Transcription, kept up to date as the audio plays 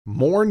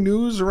More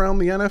news around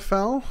the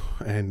NFL,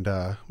 and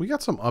we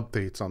got some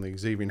updates on the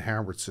Xavier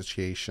Howard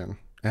situation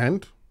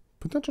and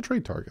potential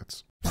trade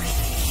targets.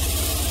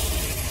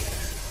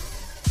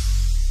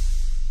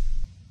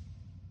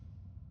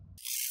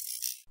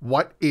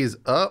 What is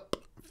up,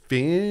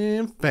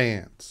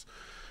 fans?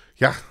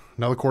 Yeah,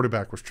 another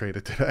quarterback was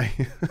traded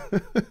today.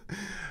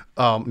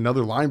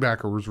 Another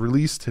linebacker was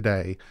released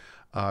today.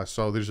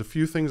 So there's a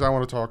few things I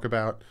want to talk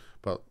about,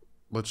 but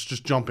let's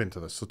just jump into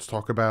this. Let's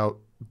talk about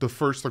the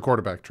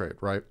quarterback trade,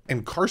 right?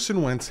 And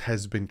Carson Wentz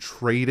has been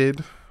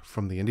traded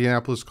from the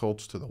Indianapolis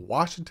Colts to the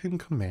Washington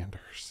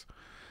Commanders.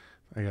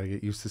 I got to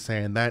get used to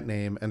saying that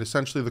name. And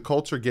essentially the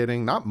Colts are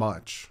getting not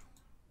much.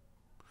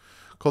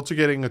 Colts are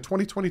getting a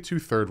 2022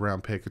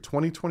 third-round pick, a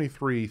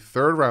 2023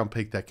 third-round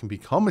pick that can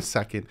become a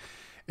second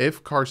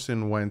if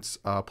Carson Wentz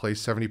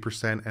plays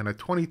 70%, and a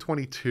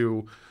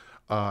 2022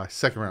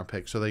 second-round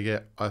pick. So they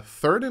get a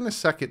third and a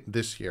second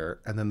this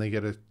year, and then they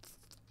get a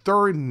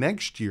third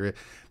next year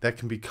that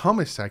can become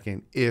a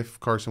second if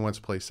Carson Wentz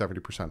plays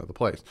 70% of the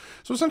plays.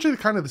 So essentially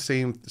kind of the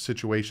same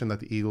situation that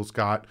the Eagles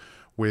got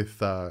with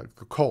the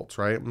Colts,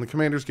 right? And the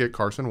Commanders get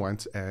Carson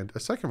Wentz and a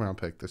second-round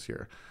pick this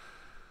year.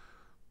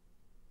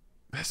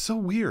 That's so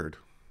weird.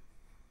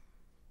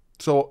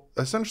 So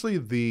essentially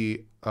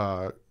the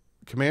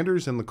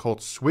Commanders and the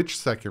Colts switched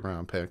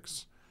second-round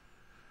picks,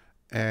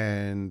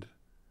 and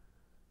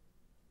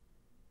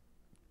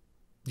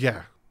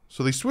yeah,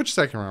 so they switched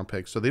second-round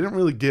picks. So they didn't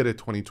really get a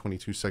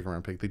 2022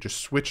 second-round pick. They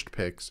just switched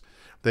picks.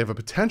 They have a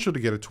potential to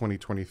get a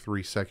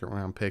 2023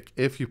 second-round pick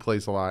if he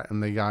plays a lot,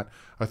 and they got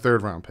a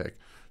third-round pick.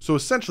 So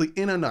essentially,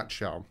 in a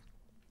nutshell,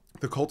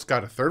 the Colts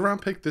got a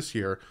third-round pick this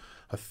year,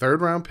 a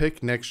third-round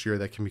pick next year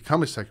that can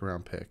become a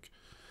second-round pick,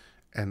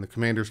 and the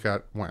Commanders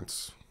got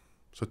Wentz.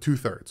 So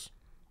two-thirds.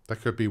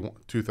 That could be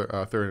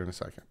third and a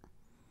second.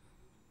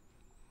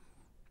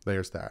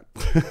 There's that.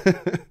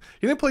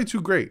 He didn't play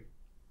too great.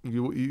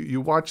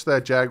 You watched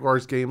that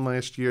Jaguars game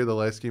last year, the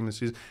last game of the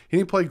season. He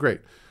didn't play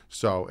great.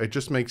 So it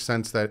just makes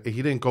sense that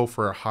he didn't go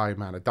for a high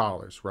amount of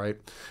dollars, right?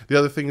 The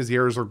other thing is the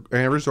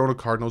Arizona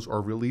Cardinals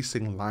are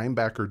releasing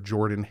linebacker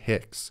Jordan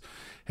Hicks.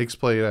 Hicks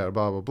played at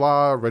blah, blah,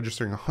 blah,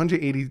 registering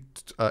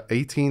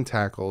 118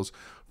 tackles,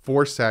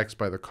 4 sacks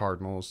by the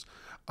Cardinals.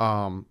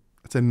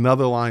 It's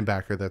another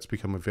linebacker that's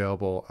become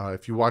available.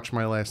 If you watch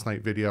my last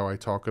night video, I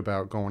talk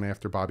about going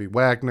after Bobby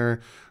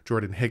Wagner.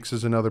 Jordan Hicks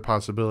is another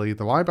possibility.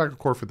 The linebacker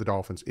core for the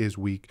Dolphins is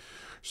weak,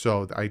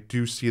 so I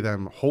do see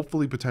them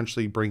hopefully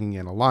potentially bringing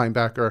in a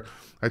linebacker.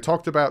 I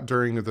talked about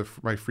during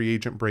my free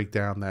agent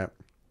breakdown that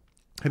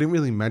I didn't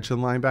really mention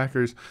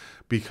linebackers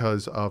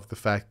because of the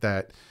fact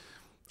that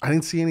I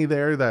didn't see any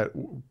there that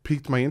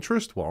piqued my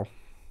interest. Well,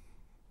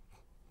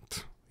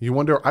 you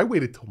wonder, I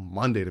waited till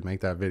Monday to make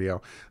that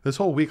video. This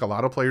whole week, a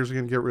lot of players are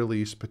going to get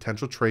released,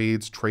 potential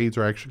trades. Trades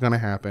are actually going to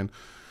happen.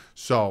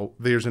 So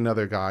there's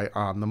another guy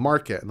on the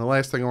market. And the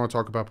last thing I want to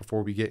talk about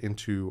before we get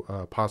into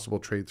possible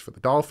trades for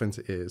the Dolphins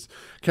is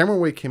Cameron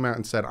Wake came out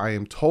and said, I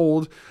am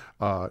told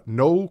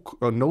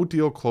no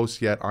deal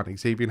close yet on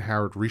Xavier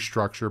Howard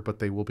restructure, but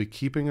they will be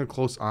keeping a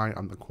close eye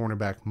on the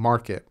cornerback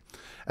market.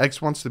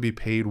 X wants to be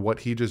paid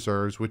what he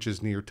deserves, which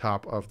is near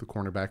top of the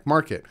cornerback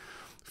market.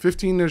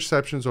 15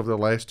 interceptions over the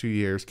last 2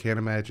 years. Can't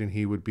imagine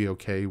he would be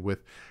okay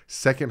with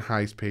second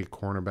highest paid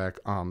cornerback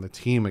on the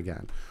team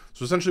again.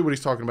 So essentially what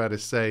he's talking about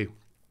is, say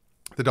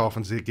the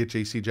Dolphins did get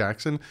J.C.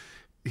 Jackson,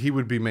 he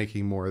would be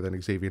making more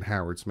than Xavier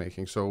Howard's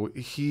making. So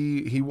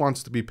he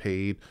wants to be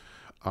paid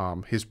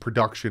his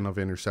production of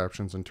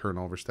interceptions and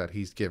turnovers that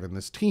he's given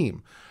this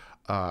team.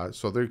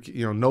 So there,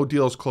 no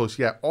deals close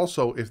yet.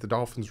 Also, if the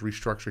Dolphins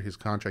restructure his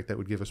contract, that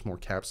would give us more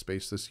cap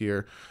space this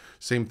year.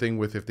 Same thing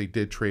with if they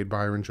did trade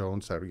Byron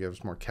Jones, that would give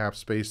us more cap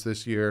space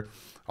this year.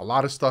 A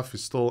lot of stuff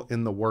is still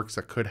in the works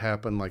that could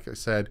happen. Like I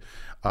said,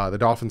 the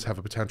Dolphins have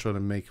a potential to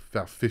make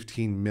about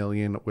 $15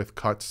 million with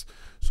cuts.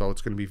 So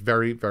it's going to be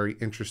very, very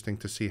interesting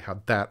to see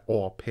how that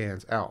all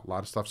pans out. A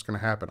lot of stuff's going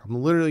to happen.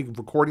 I'm literally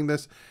recording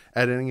this,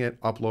 editing it,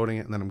 uploading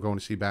it, and then I'm going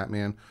to see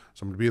Batman.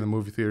 So I'm going to be in the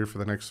movie theater for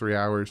the next 3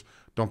 hours.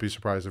 Don't be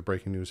surprised if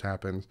breaking news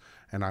happens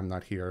and I'm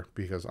not here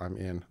because I'm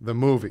in the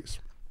movies.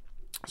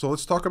 So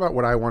let's talk about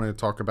what I wanted to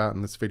talk about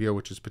in this video,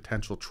 which is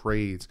potential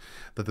trades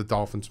that the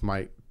Dolphins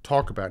might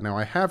talk about. Now,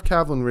 I have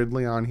Calvin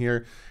Ridley on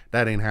here.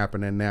 That ain't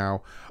happening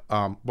now.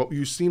 But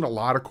you've seen a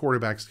lot of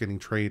quarterbacks getting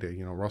traded.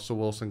 Russell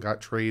Wilson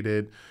got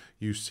traded.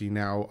 You see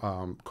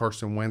now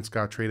Carson Wentz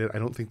got traded. I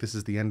don't think this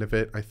is the end of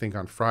it. I think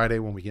on Friday,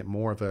 when we get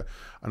more of an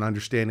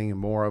understanding and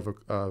more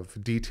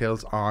of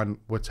details on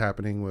what's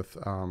happening with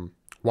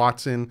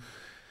Watson,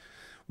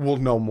 we'll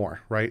know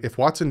more, right? If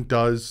Watson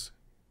does,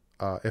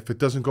 if it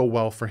doesn't go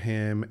well for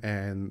him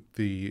and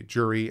the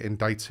jury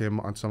indicts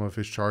him on some of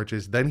his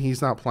charges, then he's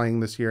not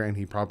playing this year and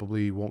he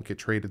probably won't get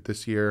traded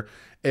this year.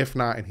 If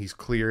not, and he's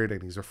cleared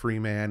and he's a free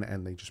man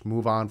and they just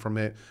move on from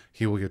it,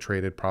 he will get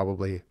traded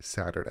probably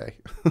Saturday.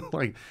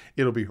 Like,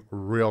 it'll be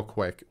real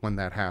quick when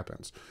that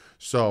happens.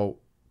 So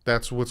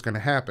that's what's going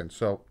to happen.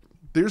 So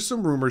there's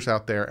some rumors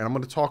out there, and I'm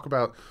going to talk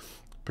about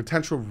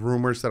potential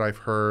rumors that I've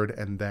heard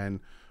and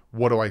then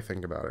what do I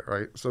think about it,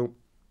 right? So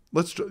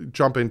let's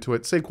jump into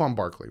it. Saquon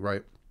Barkley,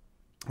 right?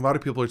 A lot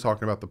of people are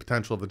talking about the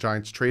potential of the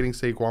Giants trading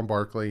Saquon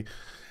Barkley,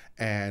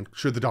 and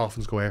should the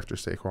Dolphins go after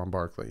Saquon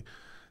Barkley?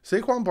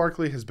 Saquon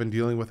Barkley has been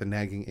dealing with a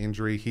nagging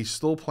injury. He's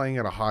still playing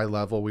at a high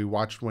level. We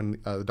watched when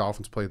the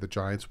Dolphins played the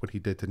Giants, what he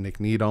did to Nick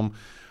Needham.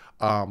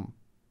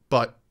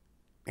 But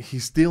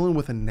he's dealing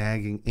with a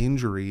nagging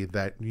injury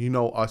that,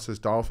 us as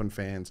Dolphin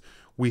fans,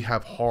 we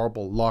have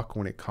horrible luck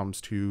when it comes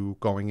to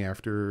going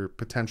after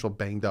potential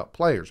banged up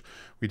players.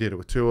 We did it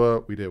with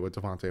Tua. We did it with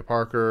Devontae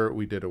Parker.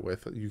 We did it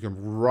with, you can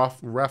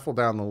raffle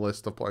down the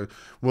list of players.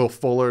 Will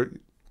Fuller,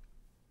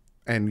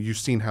 and you've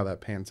seen how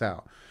that pans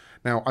out.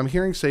 Now, I'm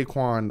hearing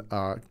Saquon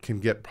can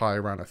get probably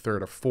around a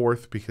third or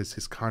fourth because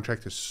his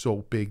contract is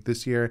so big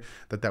this year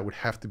that would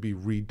have to be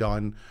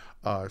redone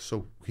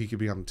so he could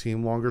be on the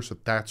team longer. So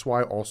that's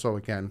why also,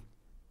 again,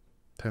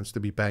 tends to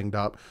be banged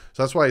up.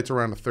 So that's why it's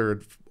around a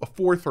third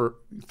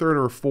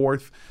or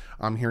fourth.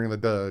 I'm hearing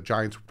that the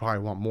Giants would probably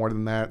want more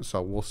than that.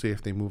 So we'll see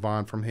if they move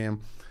on from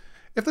him.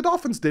 If the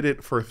Dolphins did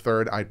it for a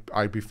third,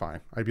 I'd be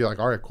fine. I'd be like,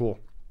 all right, cool.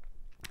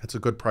 It's a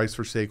good price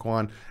for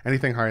Saquon.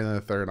 Anything higher than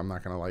a third, I'm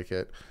not going to like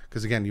it.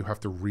 Because, again, you have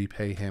to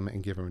repay him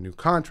and give him a new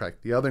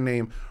contract. The other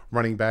name,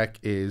 running back,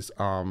 is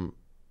Christian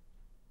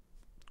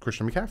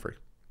McCaffrey.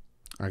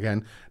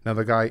 Again,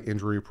 another guy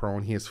injury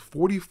prone. He has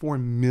 $44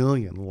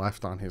 million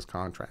left on his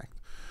contract.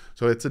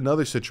 So it's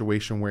another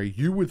situation where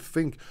you would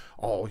think,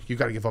 oh, you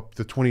got to give up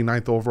the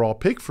 29th overall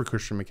pick for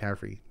Christian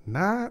McCaffrey.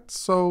 Not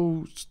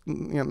so,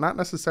 not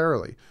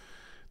necessarily.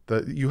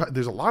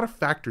 There's a lot of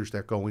factors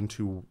that go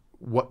into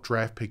what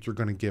draft pick you're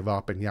going to give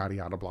up and yada,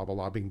 yada, blah, blah,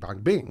 blah, bing,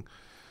 bang, bing.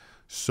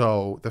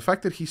 So the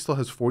fact that he still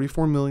has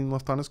 $44 million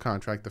left on his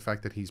contract, the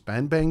fact that he's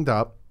been banged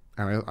up,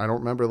 and I don't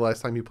remember the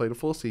last time he played a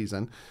full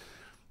season,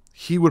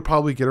 he would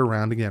probably get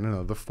around again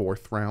another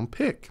fourth round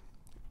pick.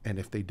 And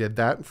if they did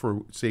that for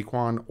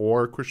Saquon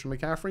or Christian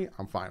McCaffrey,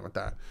 I'm fine with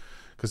that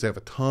because they have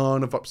a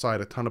ton of upside,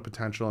 a ton of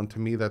potential. And to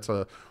me, that's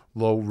a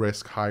low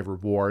risk, high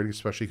reward,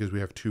 especially because we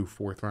have 2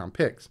 fourth round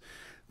picks.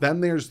 Then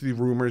there's the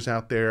rumors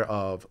out there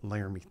of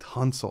Laramie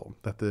Tunsil,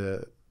 that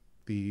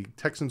the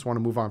Texans want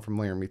to move on from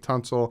Laramie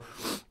Tunsil.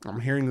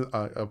 I'm hearing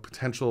a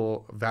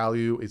potential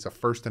value is a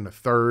first and a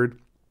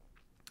third.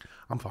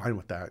 I'm fine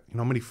with that. You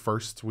know how many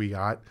firsts we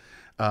got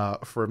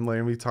from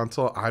Laramie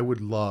Tunsil? I would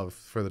love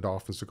for the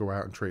Dolphins to go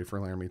out and trade for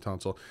Laramie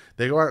Tunsil.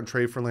 They go out and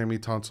trade for Laramie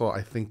Tunsil,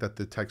 I think that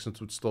the Texans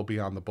would still be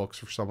on the books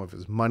for some of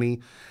his money,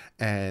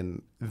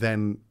 and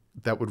then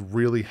that would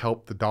really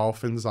help the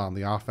Dolphins on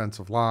the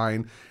offensive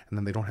line, and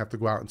then they don't have to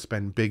go out and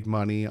spend big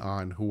money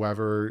on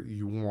whoever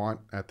you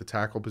want at the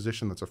tackle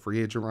position that's a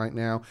free agent right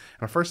now.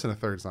 And a first and a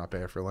third is not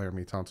bad for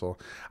Laramie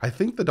Tunsil. I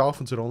think the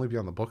Dolphins would only be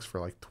on the books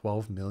for like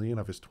 $12 million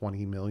of his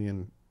 $20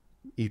 million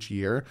each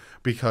year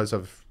because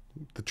of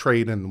the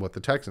trade and what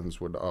the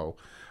Texans would owe.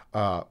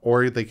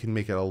 Or they can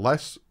make it a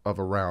less of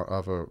a round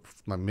of a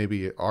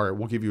maybe, all right,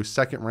 we'll give you a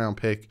second round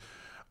pick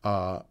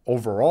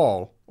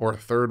overall or a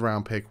third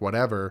round pick,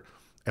 whatever,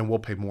 and we'll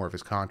pay more of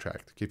his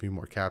contract, give you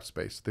more cap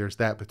space. There's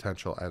that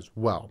potential as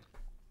well.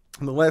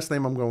 And the last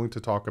name I'm going to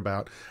talk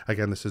about,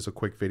 again, this is a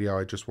quick video.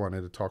 I just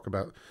wanted to talk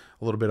about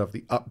a little bit of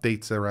the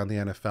updates around the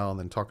NFL and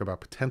then talk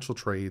about potential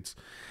trades,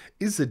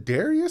 is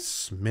Zadarius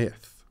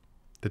Smith,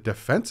 the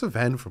defensive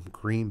end from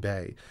Green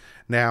Bay.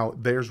 Now,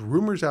 there's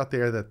rumors out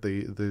there that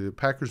the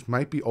Packers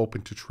might be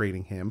open to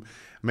trading him.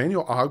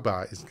 Emmanuel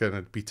Ogbah is going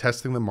to be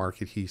testing the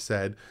market, he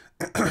said.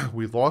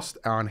 We lost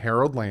on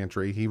Harold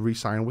Landry. He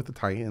re-signed with the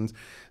Titans.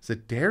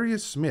 Zadarius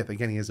Smith,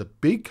 again, he has a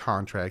big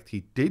contract.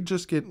 He did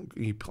just get,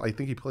 I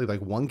think he played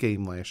like 1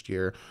 game last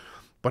year.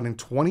 But in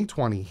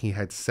 2020, he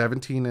had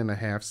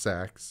 17.5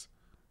 sacks,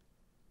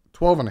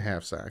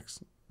 12.5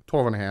 sacks,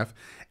 12.5.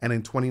 And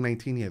in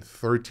 2019, he had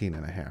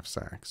 13.5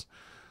 sacks.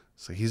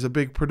 So he's a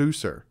big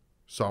producer.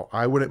 So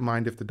I wouldn't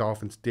mind if the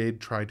Dolphins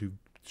did try to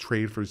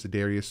trade for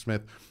Zadarius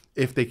Smith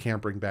if they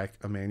can't bring back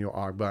Emmanuel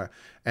Ogbah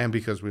and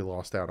because we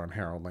lost out on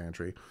Harold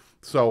Landry.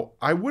 So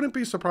I wouldn't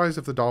be surprised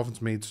if the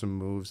Dolphins made some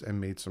moves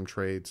and made some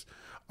trades.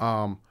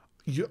 I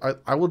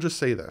will just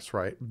say this,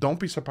 right? Don't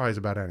be surprised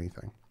about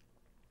anything.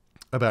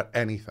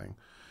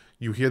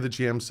 You hear the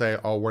GM say,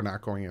 oh, we're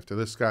not going after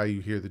this guy. You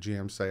hear the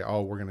GM say,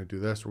 oh, we're going to do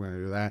this, we're going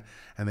to do that.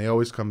 And they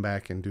always come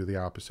back and do the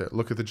opposite.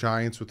 Look at the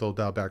Giants with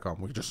Odell Beckham.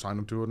 We just signed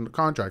him to a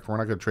contract. We're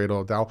not going to trade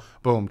Odell.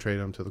 Boom, trade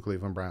him to the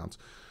Cleveland Browns.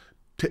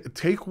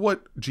 Take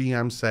what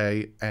GMs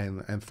say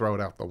and throw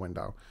it out the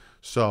window.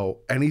 So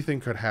anything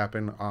could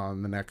happen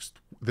on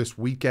this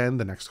weekend,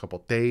 the next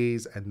couple of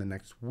days, and the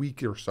next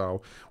week or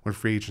so when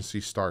free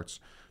agency starts.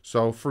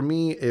 So for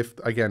me, if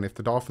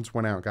the Dolphins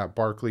went out and got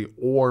Barkley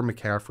or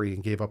McCaffrey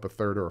and gave up a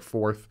third or a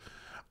fourth,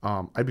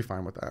 I'd be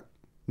fine with that.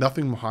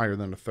 Nothing higher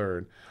than a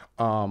third.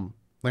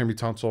 Laramie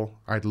Tunsil,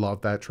 I'd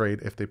love that trade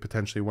if they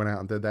potentially went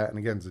out and did that. And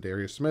again,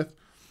 Zadarius Smith,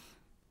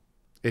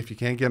 if you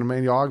can't get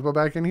Emmanuel Ogbah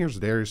back in here,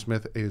 Zadarius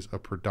Smith is a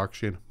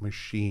production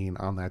machine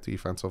on that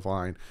defensive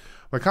line.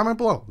 But comment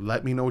below.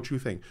 Let me know what you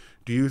think.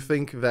 Do you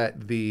think that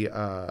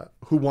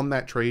who won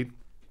that trade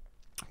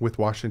with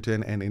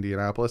Washington and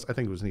Indianapolis? I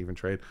think it was an even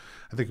trade.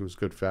 I think it was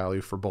good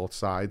value for both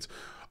sides.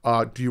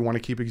 Do you want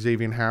to keep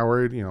Xavier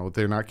Howard? You know,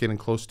 they're not getting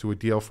close to a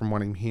deal from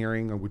what I'm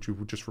hearing. Or would you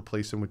just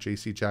replace him with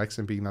J.C.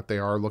 Jackson, being that they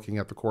are looking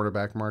at the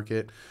quarterback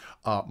market?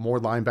 More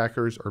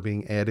linebackers are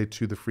being added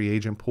to the free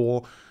agent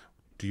pool.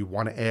 Do you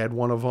want to add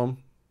one of them?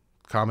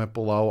 Comment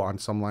below on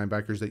some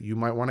linebackers that you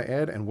might want to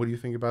add. And what do you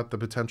think about the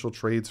potential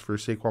trades for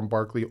Saquon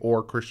Barkley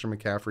or Christian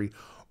McCaffrey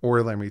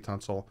or Larry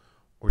Tunsil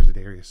or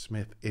Zadarius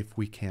Smith if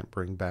we can't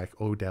bring back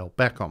Odell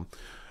Beckham?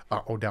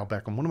 Odell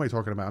Beckham. What am I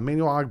talking about?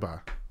 Emmanuel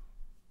Agba.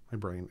 My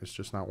brain is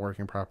just not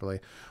working properly.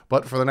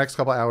 But for the next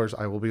couple hours,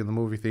 I will be in the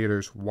movie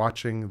theaters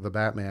watching The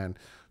Batman.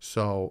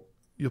 So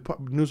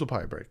news will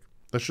probably break.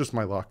 That's just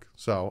my luck.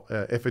 So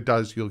if it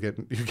does, you get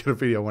a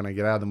video when I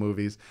get out of the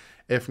movies.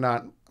 If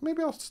not,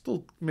 maybe I'll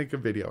still make a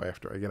video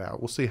after I get out.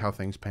 We'll see how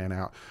things pan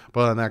out.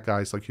 But other than that,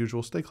 guys, like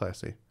usual, stay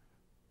classy.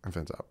 And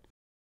fins out.